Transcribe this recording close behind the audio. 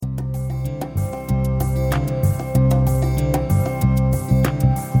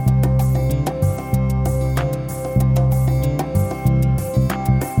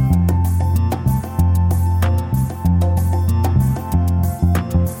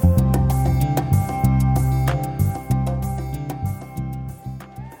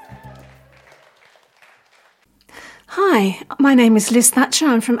my name is Liz Thatcher.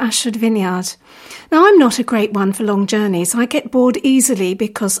 I'm from Ashford Vineyard. Now, I'm not a great one for long journeys. I get bored easily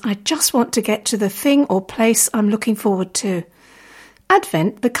because I just want to get to the thing or place I'm looking forward to.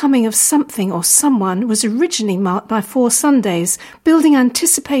 Advent, the coming of something or someone, was originally marked by 4 Sundays, building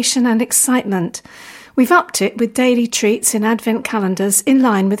anticipation and excitement. We've upped it with daily treats in Advent calendars in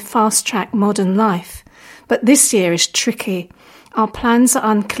line with fast-track modern life. But this year is tricky. Our plans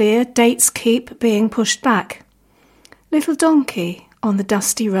are unclear, dates keep being pushed back. Little donkey on the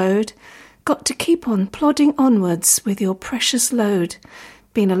dusty road, got to keep on plodding onwards with your precious load.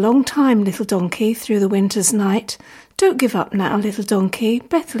 Been a long time, little donkey, through the winter's night. Don't give up now, little donkey,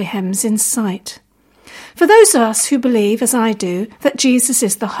 Bethlehem's in sight. For those of us who believe, as I do, that Jesus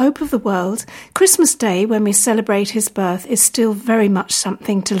is the hope of the world, Christmas Day, when we celebrate his birth, is still very much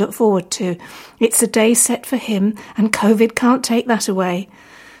something to look forward to. It's a day set for him, and COVID can't take that away.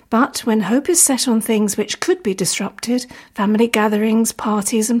 But when hope is set on things which could be disrupted, family gatherings,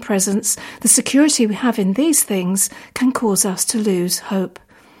 parties and presents, the security we have in these things can cause us to lose hope.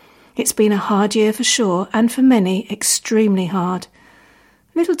 It's been a hard year for sure, and for many, extremely hard.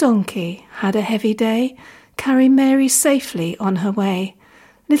 Little donkey had a heavy day, carry Mary safely on her way.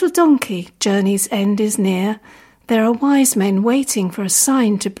 Little donkey, journey's end is near. There are wise men waiting for a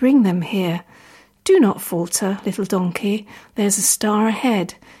sign to bring them here. Do not falter, little donkey, there's a star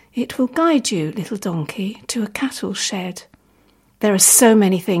ahead. It will guide you, little donkey, to a cattle shed. There are so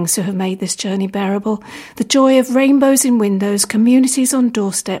many things to have made this journey bearable. The joy of rainbows in windows, communities on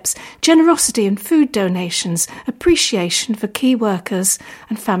doorsteps, generosity in food donations, appreciation for key workers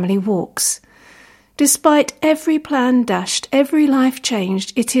and family walks. Despite every plan dashed, every life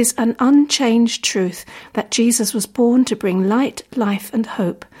changed, it is an unchanged truth that Jesus was born to bring light, life and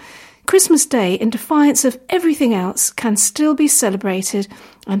hope. Christmas Day, in defiance of everything else, can still be celebrated,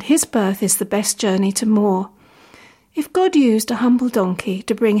 and his birth is the best journey to more. If God used a humble donkey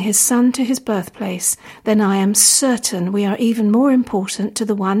to bring his son to his birthplace, then I am certain we are even more important to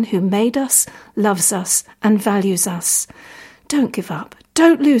the one who made us, loves us, and values us. Don't give up.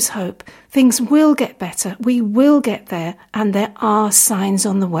 Don't lose hope. Things will get better. We will get there, and there are signs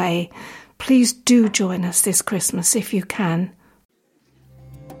on the way. Please do join us this Christmas if you can.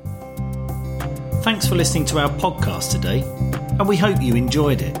 Thanks for listening to our podcast today, and we hope you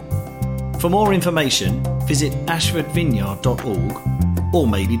enjoyed it. For more information, visit ashfordvineyard.org or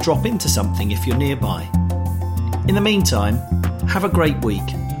maybe drop into something if you're nearby. In the meantime, have a great week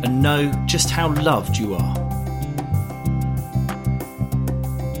and know just how loved you are.